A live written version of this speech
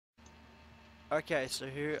Okay, so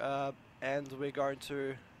here, and we're going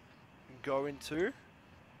to go into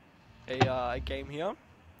a game here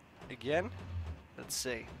again. Let's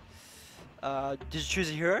see. Did you choose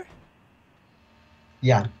a hero?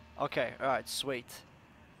 Yeah. Okay, alright, sweet.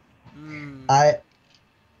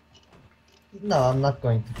 No, I'm not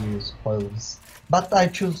going to give you spoilers. But I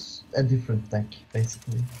choose a different deck,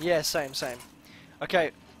 basically. Yeah, same.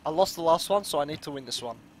 Okay, I lost the last one, so I need to win this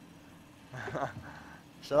one.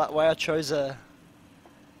 So that way I chose I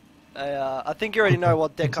think you already know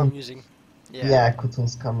what deck I'm using. Yeah,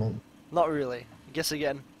 Kutun's coming. Not really. Guess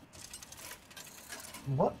again.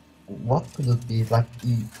 What could it be? Like,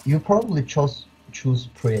 you probably choose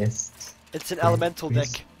Priest. It's an elemental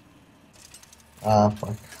Priest. deck. Ah,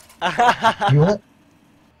 fuck. You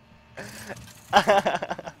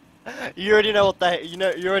You already know what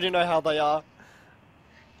you already know how they are.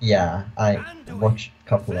 Yeah, I watched a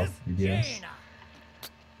couple of videos.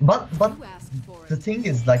 But the thing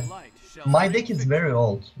is, like, my deck is very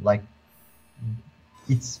old. Like,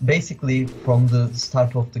 it's basically from the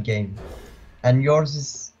start of the game, and yours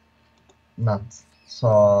is not.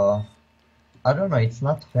 So I don't know. It's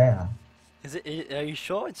not fair. Is it? Are you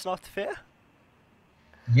sure it's not fair?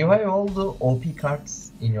 You have all the OP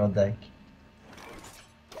cards in your deck.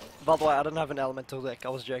 By the way, I don't have an elemental deck. I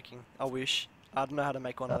was joking. I wish. I don't know how to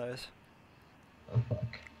make one of those. Oh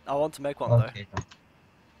fuck. I want to make one Okay.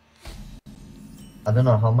 I don't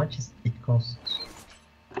know how much it costs.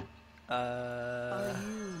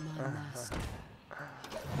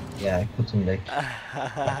 Yeah, I put in deck.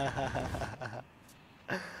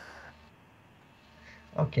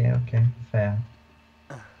 Okay, fair.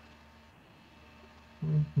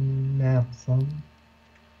 Map some.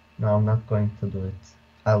 No, I'm not going to do it.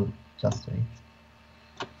 I'll just wait.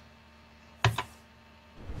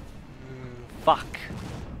 Fuck.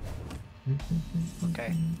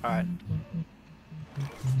 Okay, alright.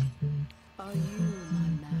 Are you my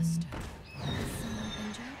master?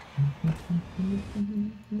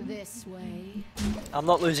 This way. I'm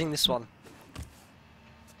not losing this one.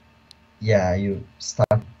 Yeah, you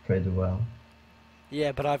start pretty well.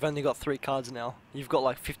 Yeah, but I've only got 3 cards now. You've got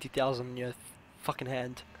like 50,000 in your fucking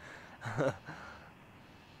hand.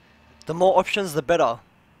 The more options, the better.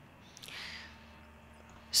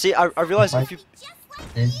 See, I realize if you...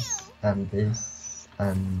 This and this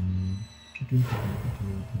and...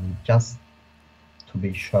 Just to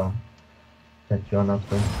be sure that you're not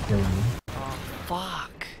going to kill me. Oh,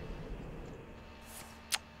 fuck.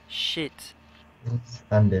 Shit. This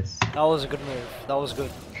and this. That was a good move. That was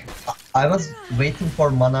good. I was waiting for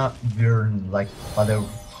mana burn, like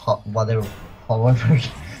however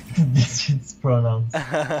this shit's pronounced,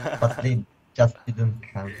 but they just didn't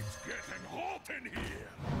come.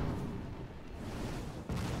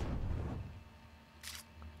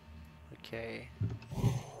 Okay.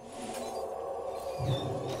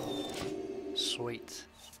 Sweet.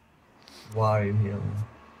 Why are you healing?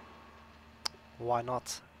 Why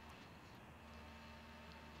not?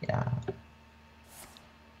 Yeah.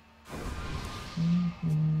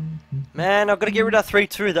 Man, I've got to get rid of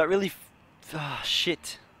 3-2. That really... Ah,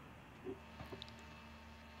 shit.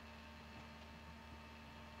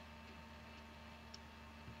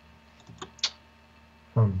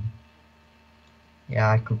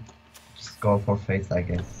 Yeah, I could just go for face, I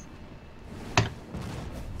guess.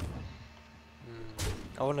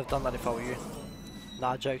 I wouldn't have done that if I were you.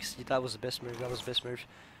 Nah, jokes. That was the best move. That was the best move.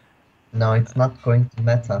 No, it's not going to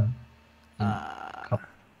matter.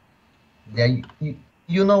 Yeah,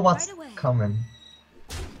 you know what's coming.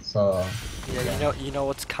 So yeah, you know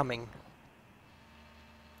what's coming.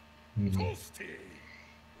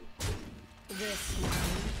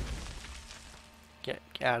 Get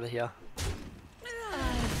out of here.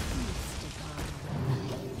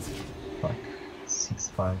 Fuck.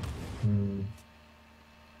 6-5.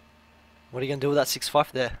 What are you gonna do with that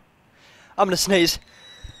 6-5 there? I'm gonna sneeze.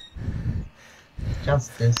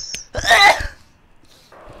 Just this.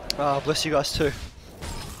 Oh, bless you guys too.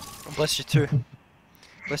 Bless you too.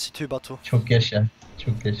 Bless you too, Batu. Çok yaşa.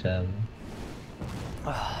 Çok yaşa abi.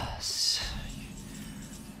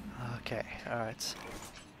 Okay, alright.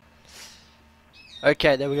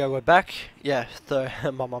 Okay, there we go, we're back. Yeah,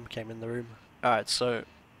 my mom came in the room. Alright, so...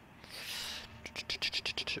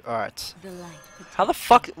 Alright. How the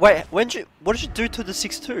fuck... Wait, what did you do to the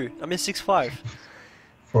 6-2? I mean 6-5.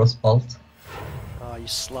 Frostbolt. Oh, you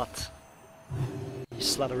slut. You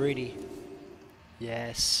slutteroonie.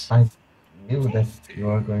 Yes. I knew that you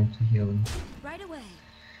are going to heal him. Right away.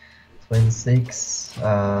 26,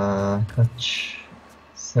 catch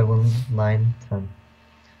 7, 9, 10.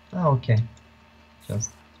 Ah, okay.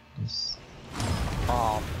 Just this.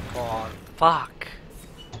 Oh, on. Fuck.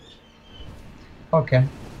 Okay,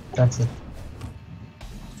 that's it.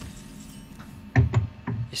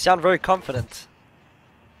 You sound very confident.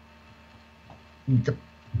 The-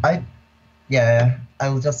 I, yeah, I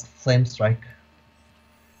will just flame strike.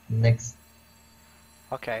 Next.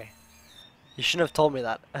 Okay. You shouldn't have told me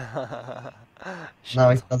that. Now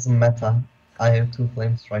Shouldn't it doesn't matter. I have 2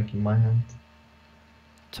 flame strike in my hand.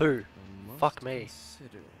 Two. Fuck me.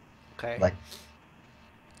 Okay. Like,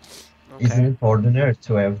 isn't Okay. it ordinary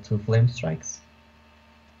to have 2 flame strikes?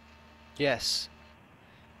 Yes.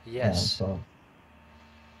 Yeah, Yes. so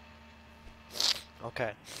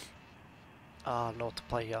Okay. I know what to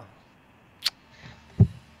play here.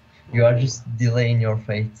 you are just delaying your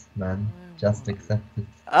fate, man. Just accept it.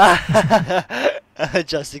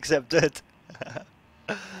 Just accept it.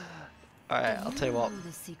 Alright, I'll tell you what.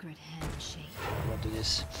 The secret handshake. I'm gonna do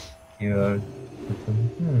this. You're...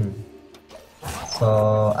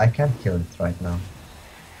 So I can't kill it right now.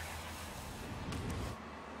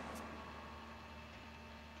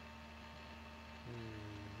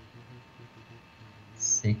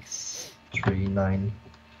 6, 3, 9.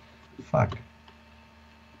 Fuck.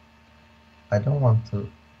 I don't want to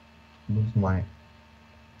lose my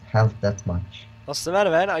health that much. What's the matter,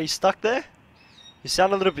 man? Are you stuck there? You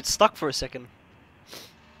sound a little bit stuck for a second.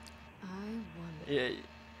 I wonder. Yeah.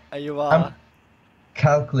 Are you I'm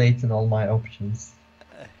calculating all my options.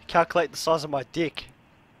 calculate the size of my dick?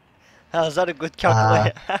 How's that a good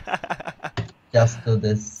calculator? Just do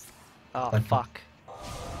this. Oh Fuck it. fuck.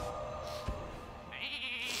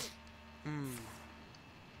 Hmm.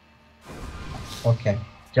 Okay,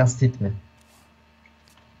 just hit me.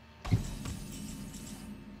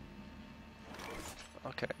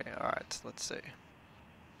 Okay, alright, let's see.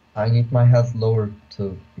 I need my health lower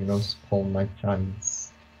to, you know, spawn my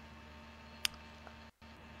giants.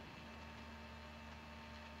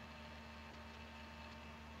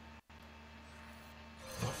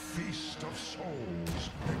 The feast of souls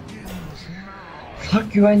begins now.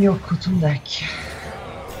 Fuck you and your kutum deck.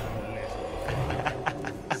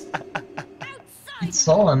 It's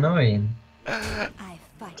so annoying. I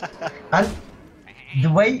fight. And the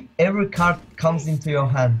way every card comes into your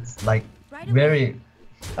hands, like, very...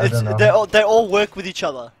 I don't know. They all work with each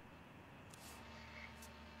other.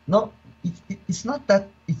 No, it's not that,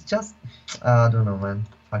 it's just... I don't know, man.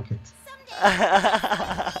 Fuck it.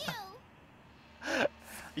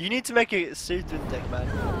 You need to make a suited deck, man.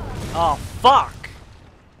 Oh fuck!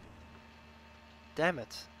 Damn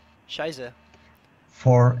it. Scheiße.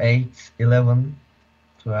 4, 8, 11,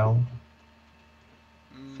 12.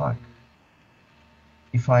 Fuck.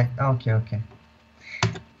 If I... Okay.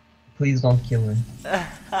 Please don't kill me.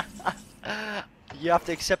 You have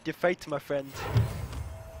to accept your fate, my friend.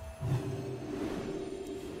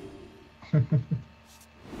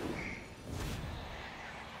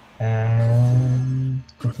 And...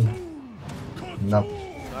 kutum. No.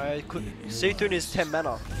 Alright, Seitun is 10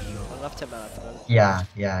 mana. Enough 10 mana for that.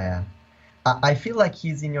 Yeah. I feel like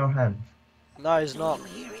he's in your hand. No, he's not.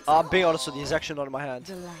 I'm being honest with you, he's actually not in my hand.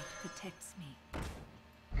 The light protects me.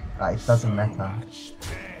 It doesn't matter.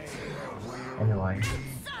 Anyway.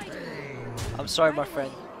 I'm sorry, my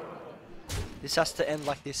friend. This has to end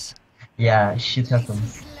like this. Yeah, shit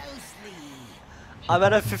happens. I'm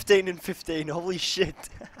at a 15 and 15, holy shit.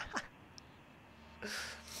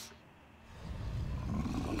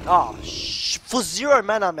 Oh, for 0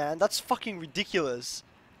 mana, man, that's fucking ridiculous.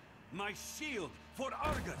 My shield for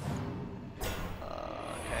Argus.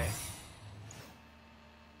 Okay.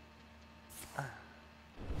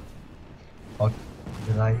 Fuck.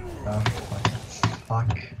 Did I?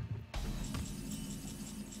 Fuck.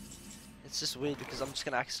 It's just weird because I'm just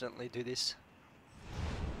gonna accidentally do this.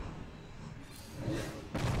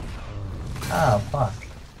 Ah, fuck.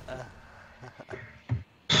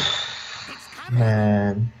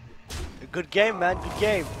 Man. Good game, man, good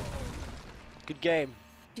game. Good game.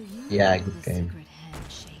 Do you Yeah, know good the game. secret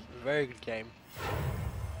handshake? Very good game.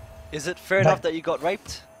 Is it fair enough that you got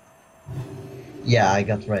raped? Yeah, I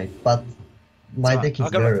got raped, but my It's deck is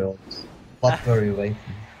alright. I'll go very old. What were you waiting?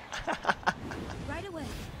 Right away.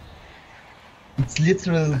 It's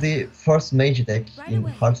literally the first mage deck Right in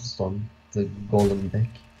away. Hearthstone, the golden deck.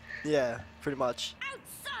 Yeah, pretty much.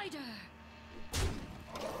 Outsider.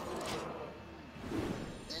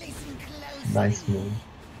 Nice move.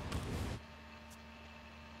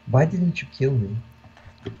 Why didn't you kill me?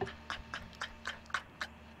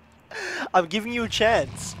 I'm giving you a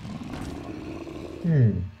chance.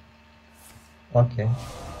 Okay.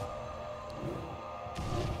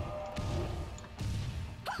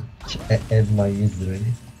 Add my misery,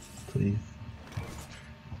 please.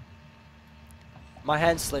 My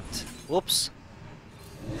hand slipped. Whoops.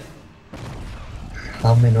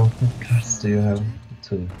 How many open cards do you have?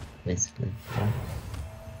 2, basically. Right?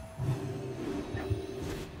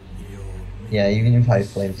 Yeah, even if I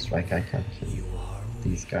flame strike, I can't kill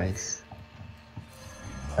these guys.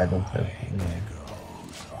 I don't have.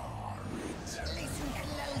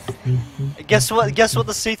 Guess what? Guess what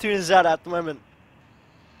the C3 is at the moment?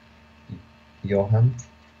 Your hand?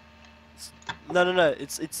 No.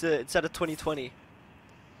 It's at a 2020.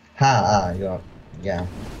 Your. Yeah,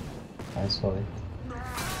 I saw it.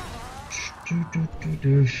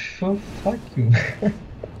 Oh, fuck you.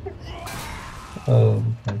 Oh,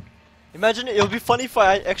 fuck. Imagine it would be funny if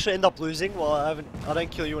I actually end up losing while I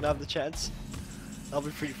don't kill you and I have the chance. That'll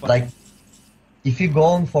be pretty funny. Like, if you go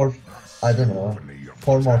on for, I don't know,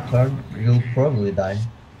 4 more turns, you'll probably die.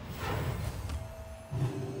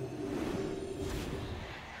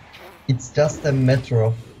 It's just a matter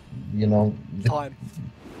of, you know, the time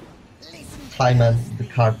and the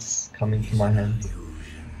cards coming to my hand.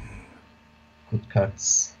 Good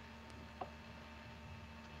cards.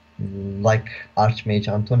 Like Archmage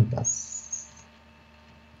Antonidas.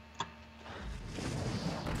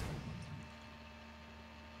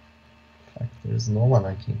 Fuck, there's no one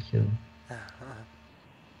I can kill.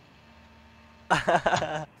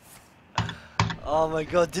 Oh my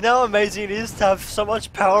god, do you know how amazing it is to have so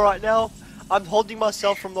much power right now? I'm holding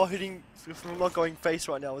myself from not going face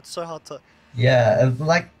right now. It's so hard to. Yeah,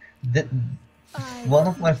 like one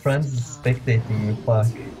of my friends is spectating me. Fuck.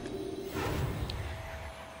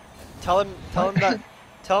 Tell him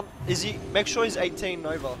make sure he's 18 and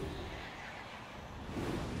over.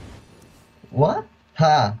 What?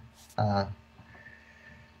 Ha! I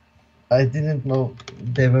didn't know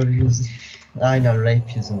they were using. I know,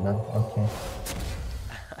 rape using them. Okay.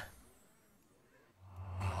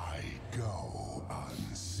 I go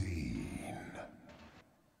unseen.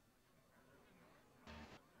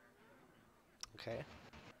 Okay.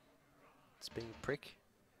 It's being a prick.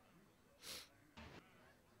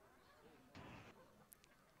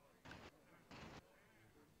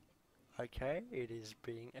 Okay, it is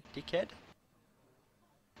being a dickhead.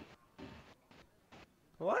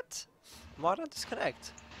 What? Why don't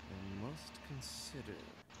disconnect? I must consider